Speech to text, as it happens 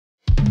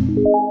We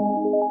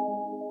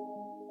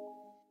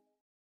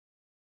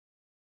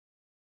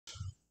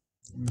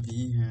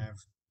have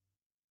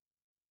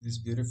this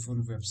beautiful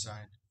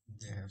website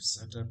they have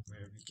set up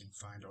where we can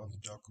find all the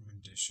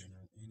documentation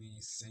and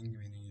anything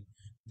we need.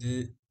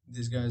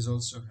 These guys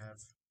also have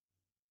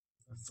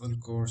a full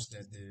course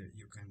that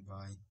you can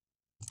buy.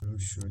 You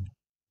should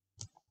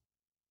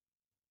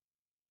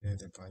pay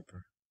the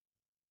piper.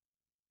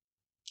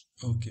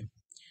 Okay,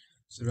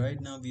 so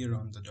right now we are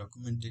on the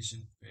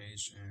documentation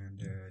page,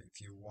 and if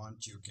you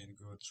want, you can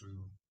go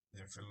through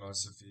their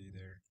philosophy,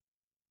 their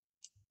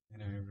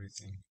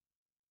everything.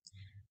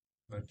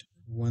 But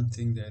one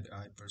thing that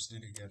I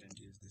personally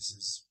guarantee is this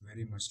is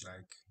very much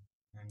like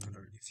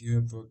Angular. If you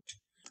have worked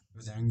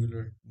with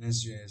Angular,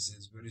 NestJS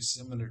is very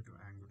similar to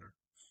Angular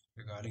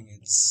regarding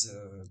its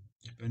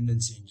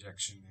dependency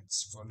injection,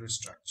 its folder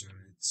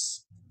structure,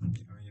 its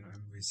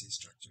MVC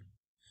structure.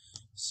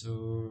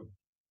 So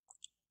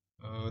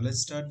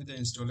let's start with the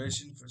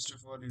installation. First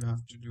of all, you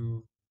have to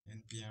do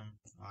npm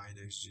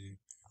i-g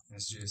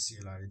NestJS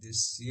CLI.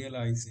 This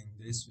CLI thing,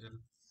 this will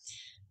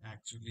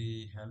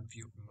actually help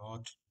you a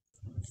lot.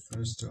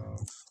 First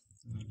off,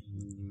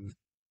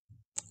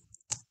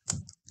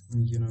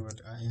 you know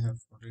what, I have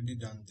already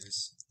done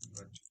this,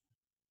 but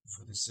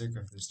for the sake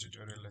of this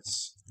tutorial,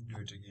 let's do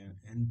it again.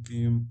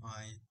 npm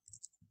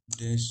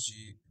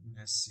i-g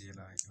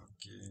nestcli.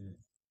 Okay,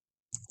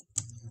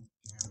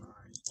 npm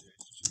i-g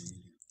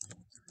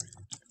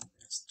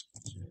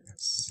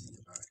nestjs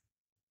CLI.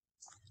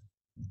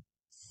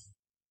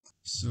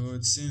 So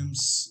it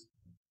seems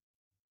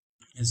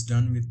it's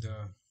done with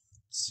the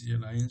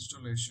CLI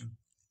installation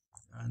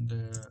and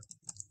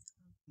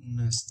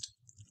nest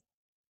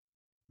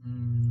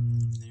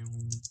new.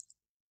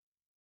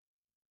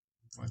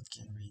 What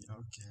can we?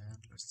 Okay,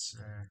 let's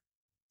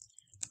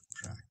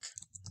track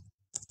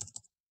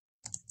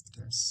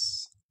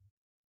this.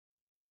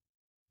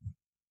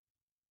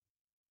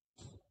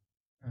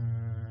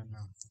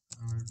 No,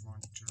 I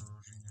want to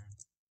rename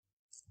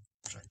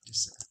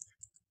practice app.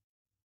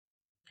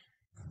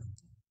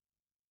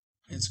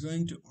 It's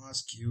going to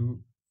ask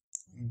you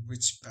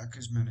which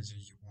package manager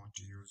you want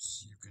to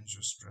use. You can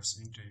just press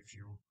enter. If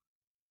you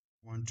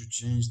want to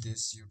change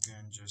this, you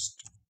can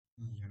just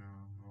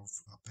move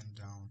up and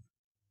down,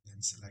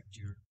 then select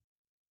your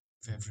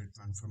favorite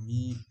one. For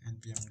me,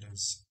 npm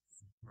does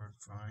work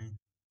fine.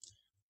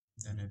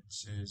 Then it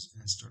says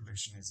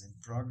installation is in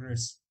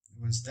progress.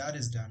 Once that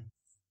is done,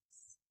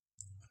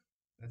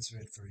 let's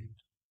wait for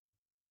it.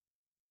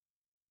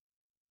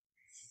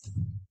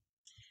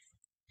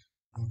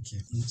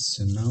 Okay,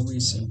 so now we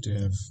seem to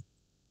have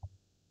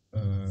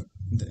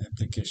the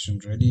application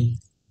ready.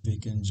 We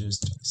can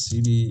just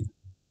cd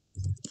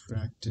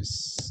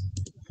practice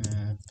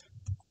app,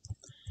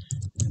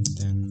 and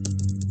then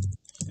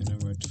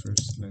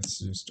first let's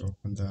just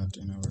open that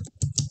in our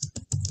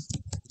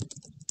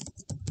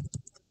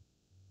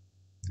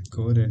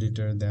code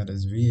editor, that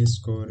is VS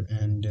Code,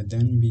 and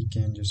then we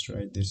can just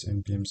write this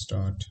npm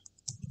start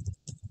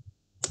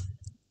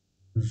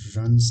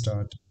run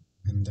start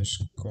and the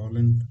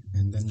colon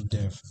and then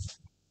dev.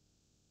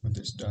 What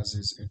this does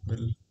is it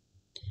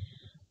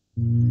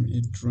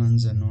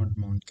runs a node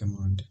mount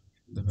command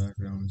in the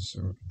background, so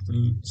it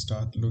will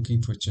start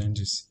looking for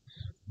changes.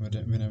 But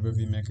whenever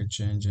we make a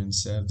change and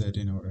save that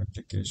in our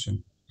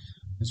application,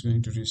 it's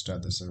going to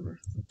restart the server.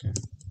 Okay,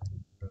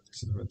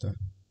 this is what the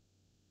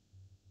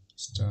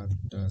start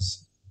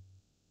does.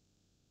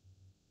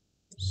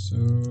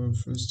 So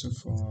first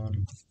of all,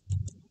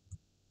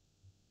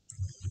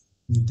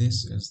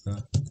 this is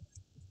the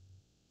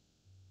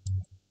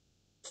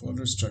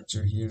folder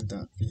structure here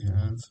that we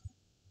have.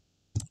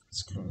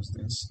 Let's close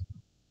this,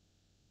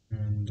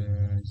 and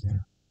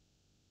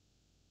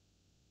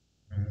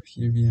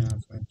here we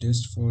have a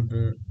dist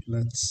folder.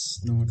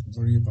 Let's not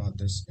worry about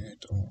this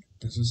at all.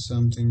 This is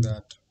something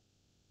that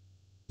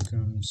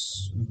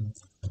comes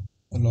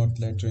a lot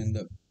later in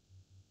the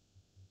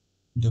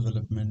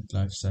development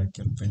life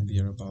cycle, when we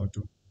are about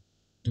to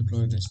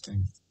deploy this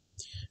thing,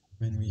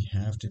 when we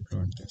have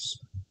deployed this.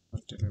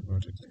 I'll tell you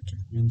about it later.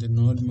 In the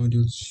node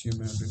modules, you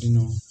may already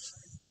know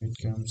it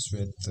comes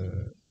with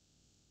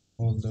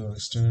all the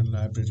external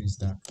libraries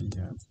that we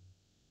have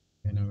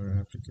in our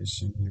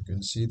application. You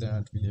can see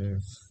that we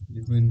have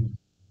even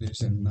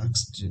there's a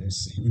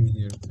NestJS in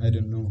here. I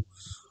don't know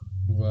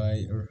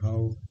why or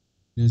how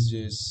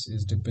NestJS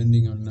is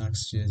depending on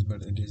NestJS,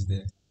 but it is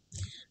there.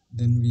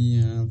 Then we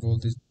have all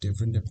these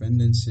different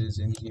dependencies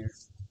in here.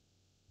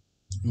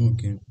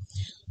 Okay,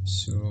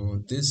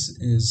 so this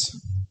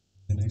is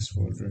the next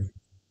folder,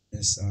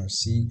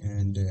 src,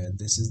 and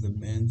this is the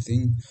main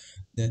thing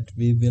that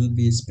we will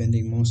be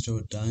spending most of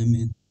our time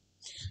in.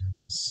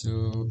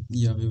 So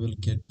yeah, we will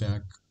get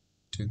back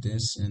to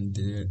this, and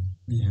there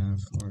we have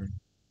our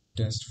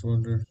test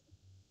folder.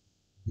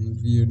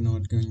 We are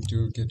not going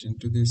to get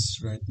into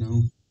this right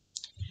now.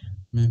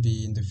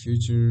 Maybe in the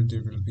future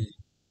there will be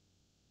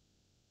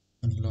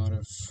a lot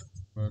of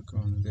work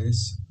on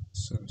this,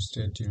 so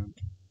stay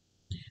tuned.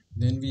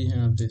 Then we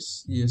have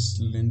this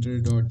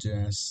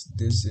ESLinter.js.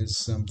 This is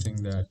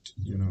something that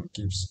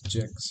keeps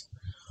checks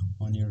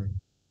on your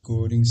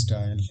coding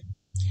style.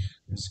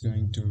 It's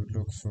going to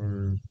look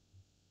for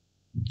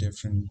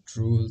different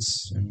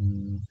rules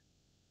and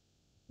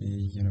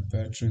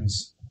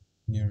patterns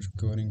in your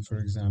coding. For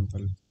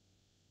example,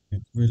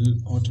 it will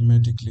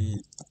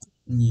automatically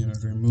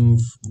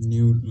remove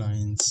new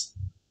lines,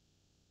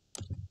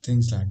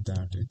 things like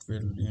that. It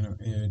will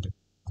add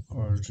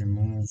or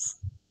remove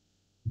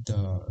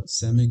the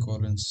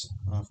semicolons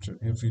after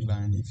every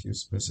line if you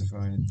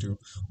specify into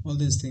all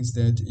these things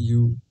that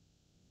you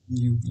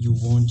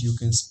want. You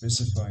can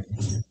specify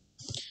in here.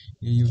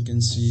 Here you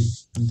can see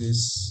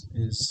this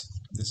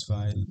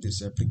file,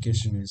 this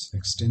application is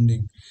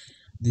extending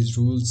these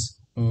rules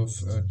of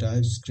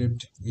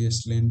TypeScript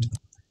ESLint,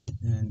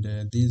 and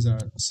these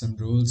are some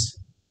rules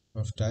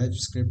of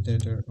TypeScript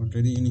that are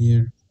already in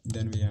here.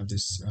 Then we have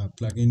this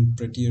plugin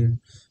Prettier.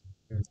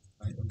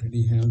 I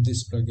already have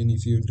this plugin.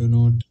 If you do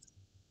not,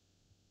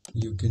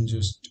 you can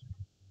just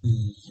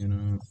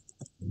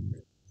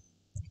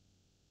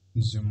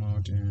zoom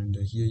out, and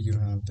here you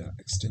have the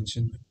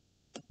extension.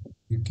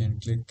 You can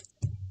click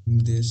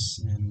this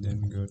and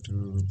then go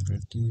to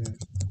Prettier,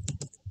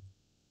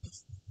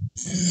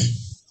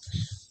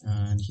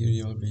 and here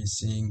you'll be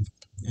seeing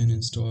an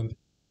install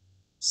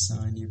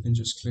sign. You can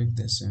just click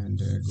this and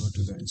go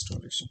to the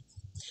installation.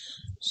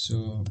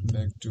 So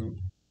back to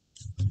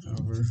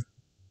our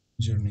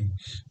journey.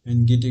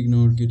 And git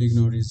ignore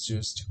is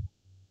just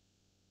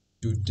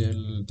to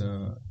tell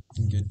the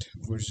git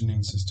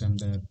versioning system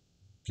that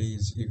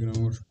please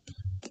ignore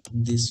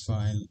this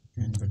file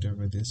and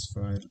whatever this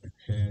file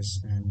has,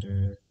 and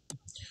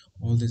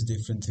all these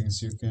different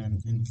things you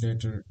can in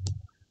later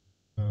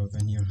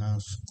when you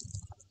have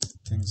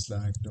things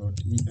like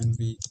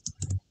 .env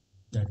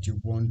that you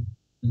want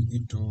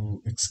it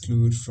to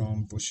exclude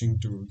from pushing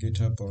to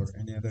GitHub or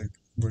any other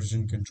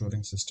version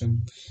controlling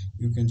system.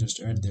 You can just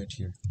add that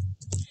here.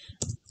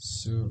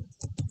 So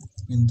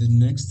and the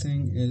next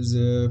thing is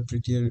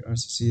Prettier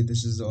RCC.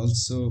 This is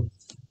also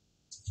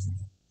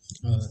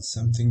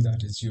something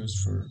that is used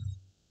for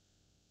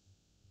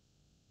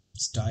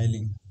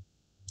styling,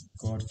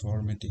 code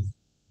formatting,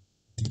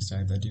 things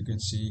like that. You can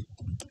see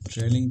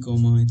trailing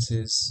comma, it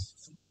says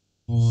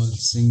all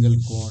single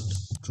quote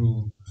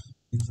true.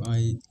 If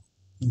I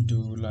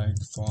do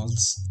like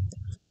false,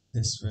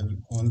 this will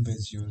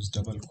always use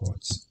double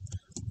quotes.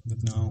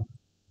 But now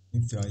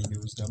if I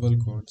use double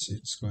quotes,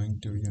 it's going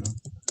to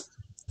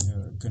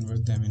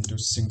convert them into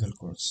single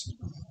quotes.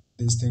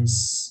 These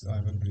things I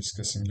will be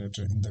discussing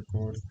later in the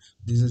code.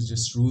 These are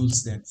just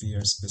rules that we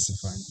are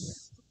specifying here.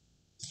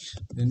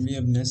 Then we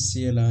have Nest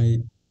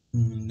CLI.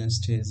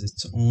 Nest has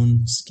its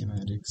own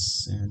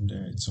schematics and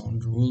its own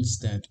rules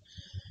that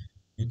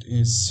it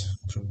is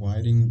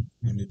providing,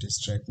 and it is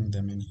tracking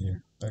them in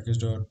here.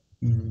 Package.json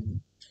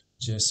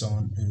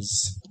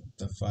is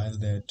the file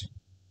that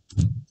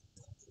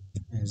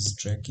is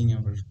tracking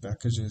our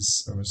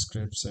packages, our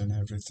scripts, and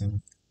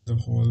everything. The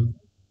whole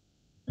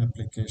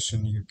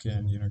application, you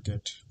can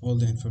get all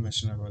the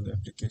information about the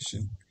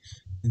application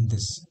in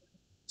this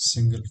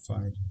single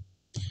file.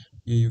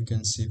 Here you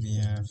can see we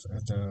have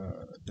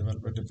the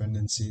developer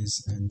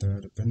dependencies and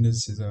the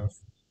dependencies of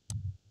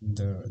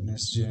the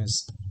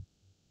NestJS.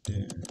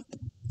 It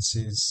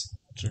says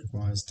it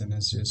requires the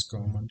NestJS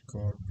common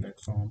core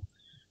platform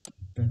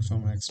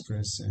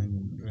express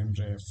and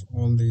rimref.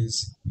 All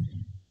these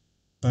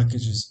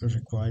packages are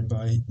required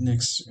by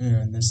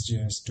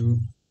NestJS to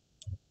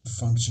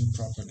function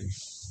properly.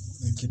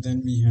 Okay,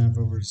 then we have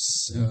our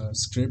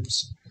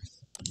scripts.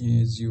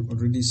 As you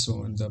already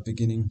saw in the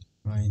beginning,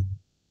 I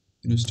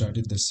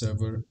started the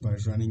server by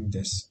running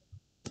this.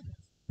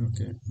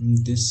 Okay,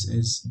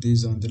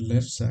 these on the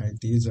left side,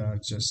 these are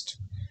just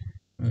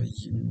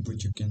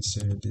what you can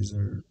say, these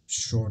are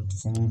short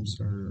forms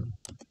or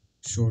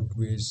short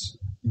ways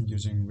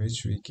using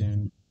which we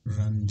can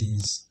run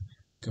these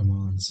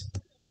commands.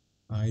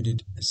 I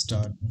did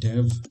start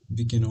dev.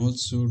 We can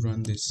also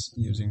run this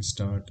using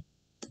start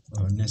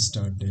nest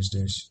start dash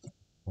dash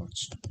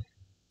watch,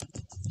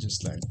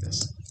 just like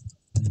this.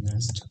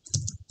 Nest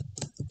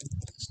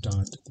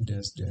start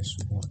dash dash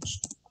watch.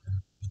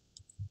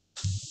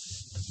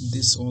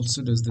 This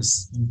also does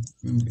this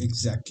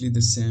exactly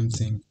the same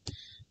thing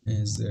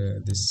as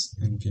this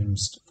npm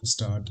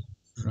start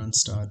run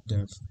start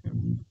dev.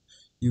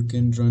 You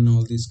can run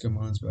all these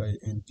commands by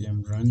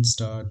npm run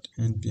start,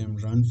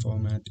 npm run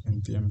format,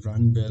 npm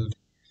run build.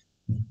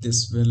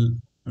 This will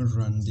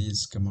run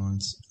these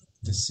commands.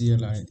 The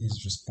CLI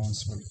is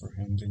responsible for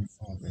handling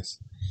all this.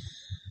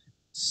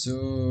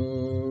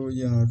 So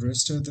yeah,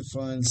 rest of the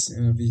files,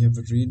 we have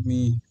a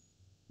readme.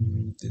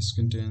 This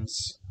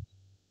contains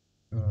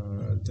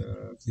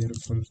the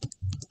beautiful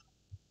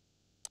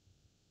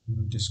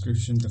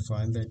description, the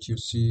file that you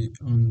see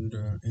on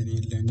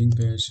any landing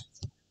page.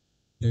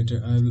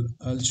 Later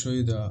I'll show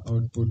you the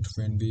output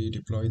when we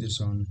deploy this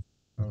on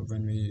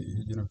when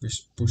we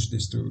push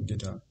this to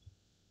GitHub.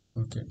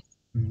 Okay,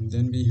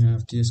 then we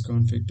have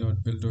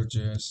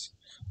tsconfig.build.js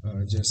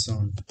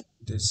JSON.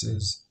 This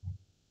is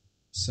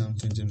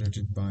something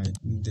generated by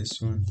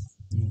this one.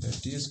 The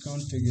ts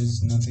config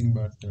is nothing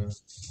but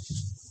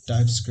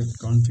TypeScript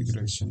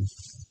configuration,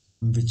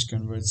 which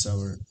converts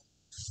our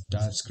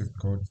TypeScript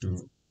code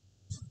to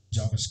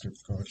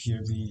JavaScript code.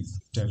 Here we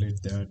tell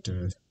it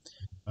that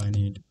I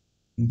need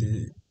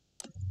the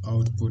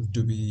output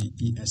to be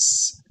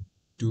ES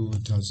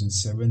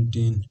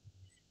 2017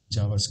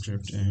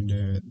 JavaScript, and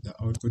the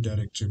output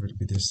directory will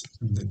be this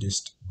in the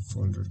dist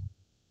folder.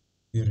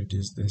 Here it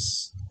is.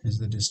 This is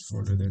the dist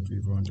folder that we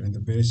want, and the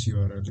base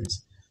URL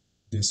is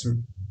this. So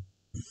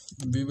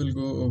we will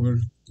go over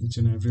each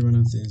and every one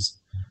of these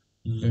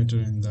later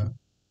in the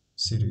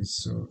series,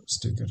 so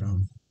stick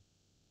around.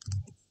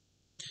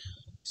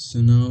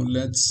 So now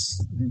let's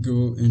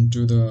go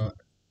into the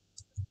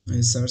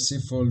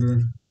src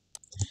folder.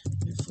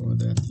 Before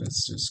that,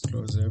 let's just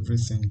close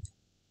everything,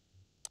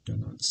 do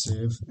not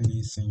save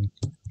anything,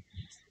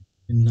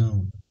 and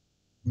now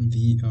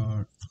we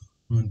are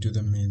onto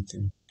the main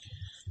thing.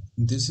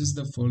 This is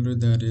the folder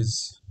that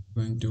is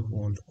going to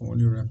hold all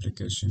your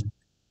application,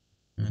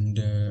 and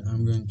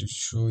I'm going to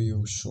show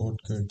you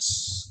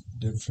shortcuts,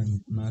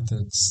 different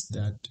methods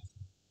that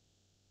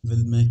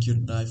will make your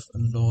life a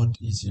lot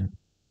easier.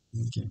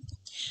 Okay,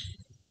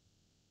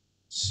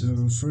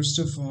 so first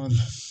of all,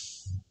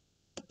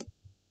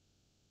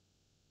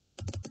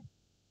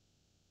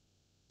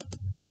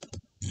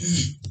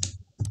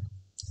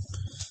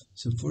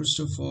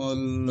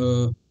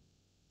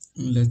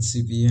 let's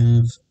see, we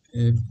have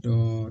app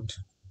dot,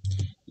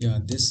 yeah,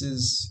 this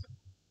is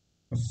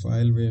a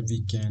file where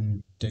we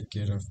can take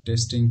care of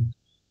testing,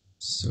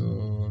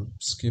 so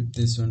skip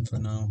this one for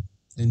now.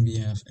 Then we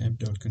have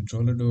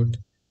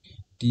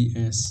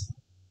app.controller.ts,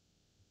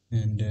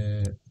 and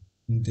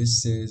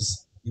this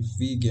says if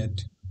we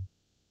get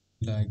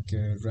like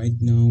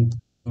right now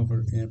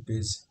our app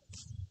is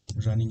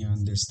running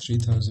on this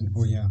 3000.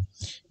 Oh yeah,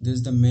 this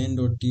is the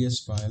main.ts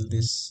file.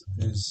 This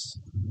is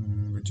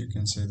what you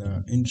can say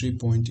the entry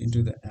point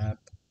into the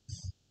app,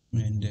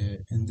 and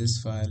in this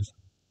file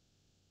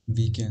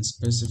we can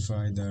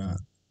specify the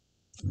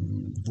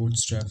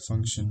bootstrap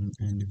function,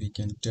 and we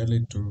can tell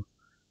it to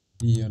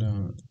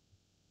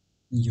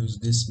use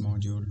this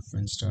module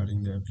when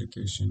starting the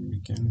application. We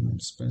can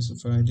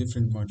specify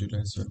different module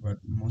as well, but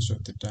most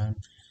of the time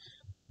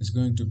it's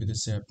going to be the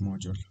SAP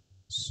module.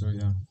 So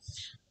yeah,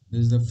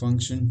 this is the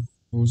function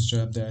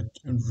bootstrap that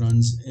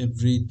runs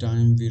every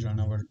time we run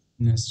our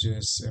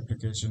NestJS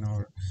application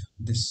or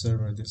this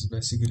server. This is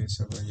basically a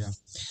server, yeah.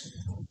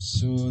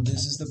 So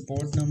this is the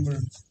port number,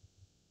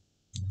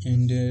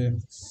 and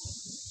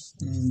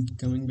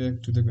coming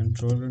back to the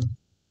controller,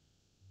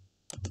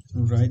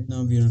 right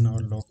now we are on our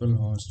local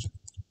host.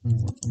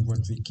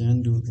 What we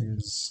can do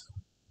is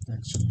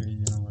actually,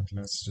 you know what,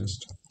 let's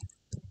just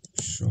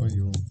show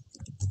you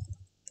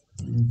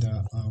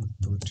the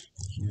output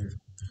here.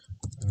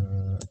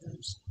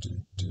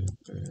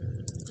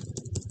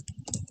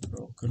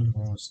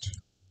 Localhost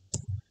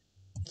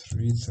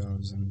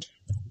 3000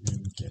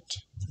 and get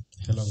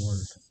hello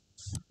world.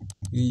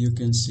 Here you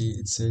can see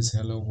it says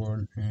hello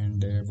world,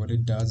 and what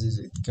it does is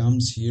it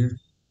comes here.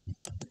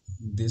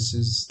 This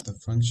is the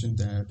function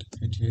that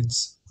it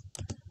hits,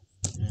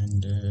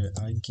 and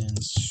I can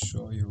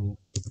show you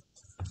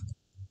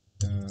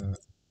the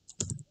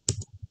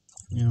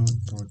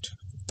output.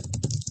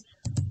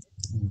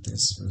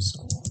 This was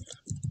called,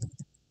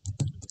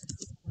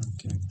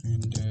 okay,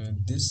 and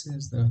this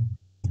is the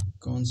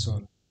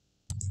console.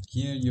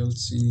 Here you'll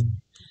see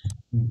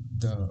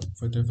the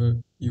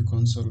whatever your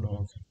console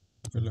log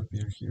will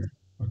appear here.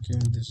 Okay,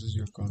 and this is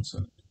your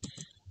console,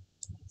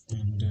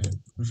 and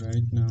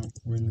right now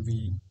when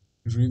we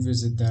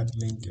revisit that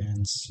link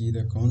and see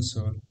the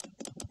console,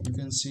 you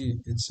can see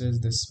it says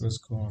this was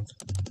called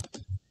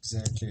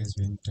exactly as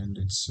we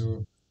intended.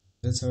 So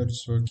that's how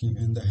it's working,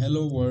 and the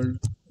hello world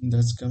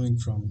that's coming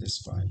from this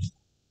file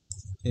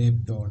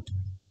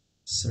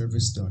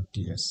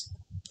app.service.ts.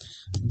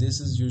 This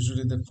is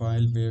usually the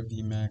file where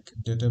we make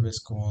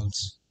database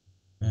calls,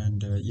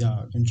 and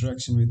yeah,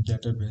 interaction with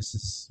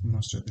databases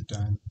most of the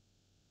time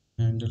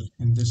handled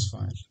in this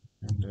file.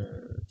 And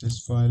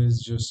this file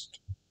is just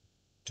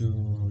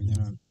to, you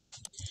know,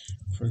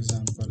 for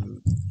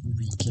example,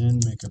 we can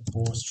make a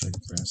post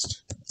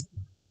request.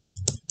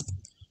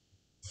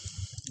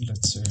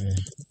 Let's say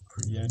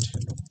create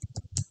hello.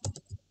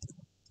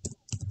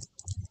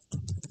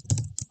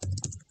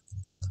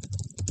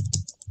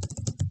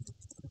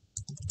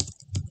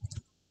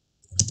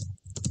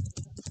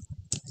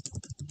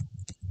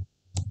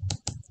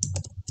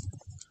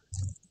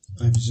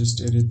 I've just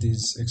added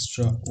these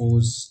extra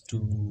O's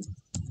to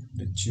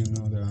let you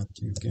know that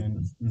you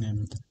can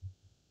name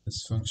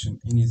this function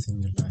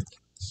anything you like.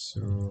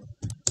 So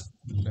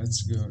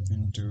let's go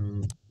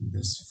into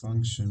this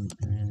function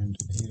and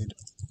add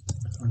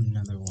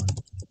another one.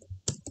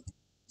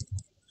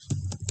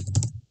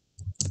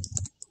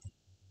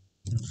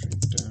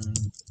 Return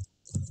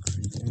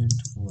create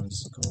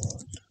was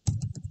called,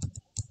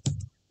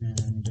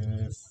 and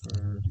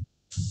for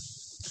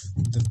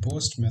the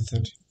post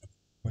method,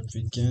 what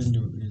we can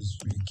do is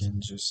we can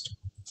just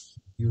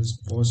use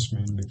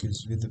Postman,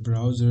 because with the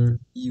browser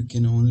you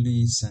can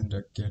only send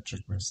a GET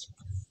request.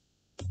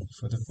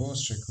 For the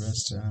POST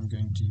request, I'm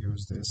going to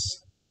use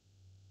this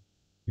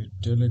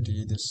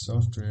utility, this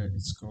software.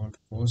 It's called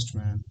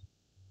Postman,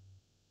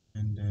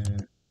 and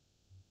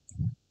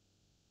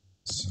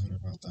sorry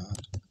about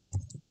that.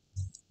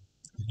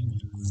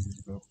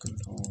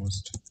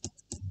 Localhost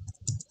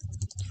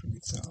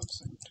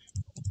 3000,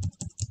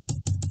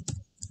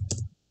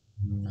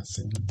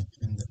 nothing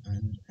in the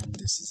end, and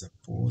this is a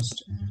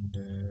post, and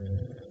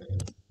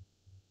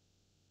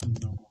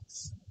no,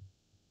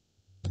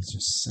 let's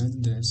just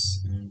send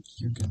this, and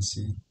you can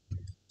see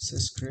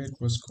syscreate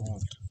was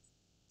called.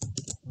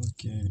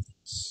 Okay,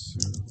 so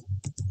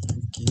I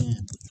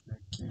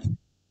can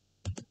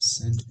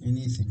send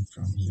anything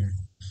from here.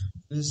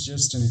 This is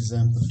just an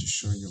example to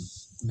show you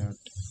that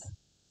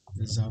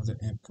this is how the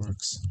app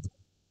works.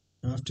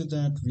 After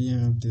that, we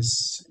have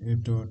this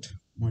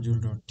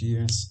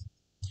app.module.ts.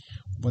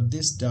 What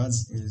this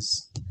does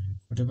is,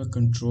 whatever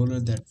controller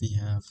that we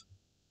have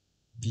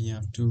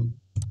to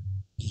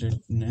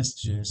let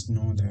NestJS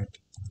know that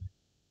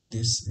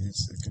this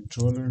is a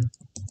controller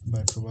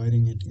by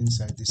providing it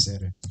inside this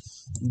array.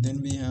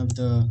 Then we have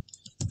the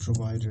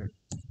providers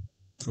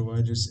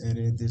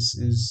array. This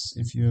is,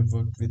 if you have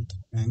worked with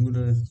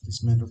Angular,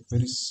 this might look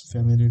very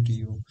familiar to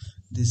you.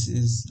 This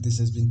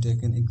has been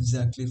taken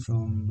exactly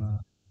from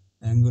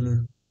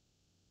Angular.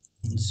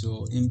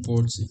 So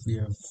imports, if we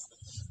have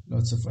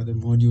lots of other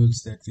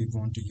modules that we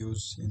want to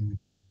use in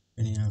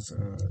any of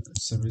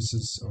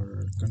services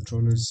or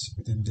controllers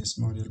within this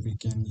module, we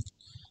can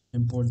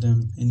import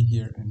them in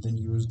here and then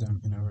use them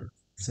in our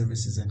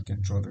services and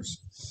controllers.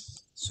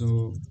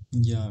 So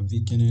yeah,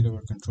 we can add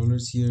our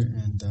controllers here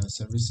and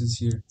services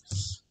here,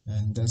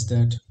 and that's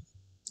that.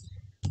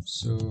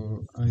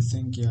 So I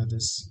think, yeah,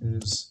 this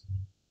is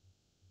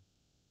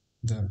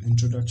the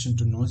introduction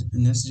to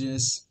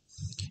NestJS.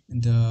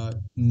 In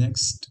the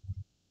next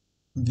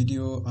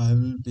video, I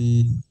will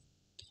be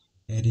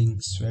adding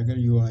Swagger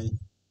UI,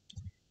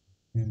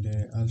 and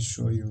I'll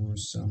show you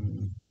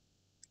some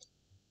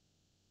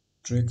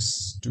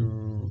tricks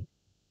to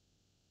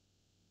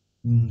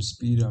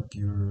speed up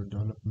your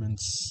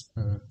development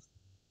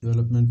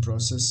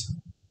process,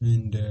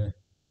 and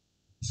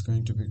it's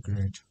going to be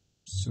great.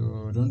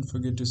 So don't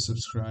forget to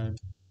subscribe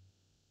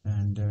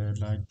and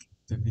like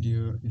the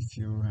video if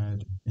you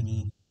had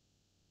any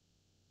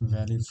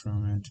value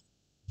from it.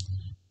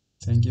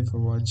 Thank you for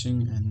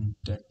watching, and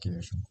take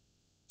care.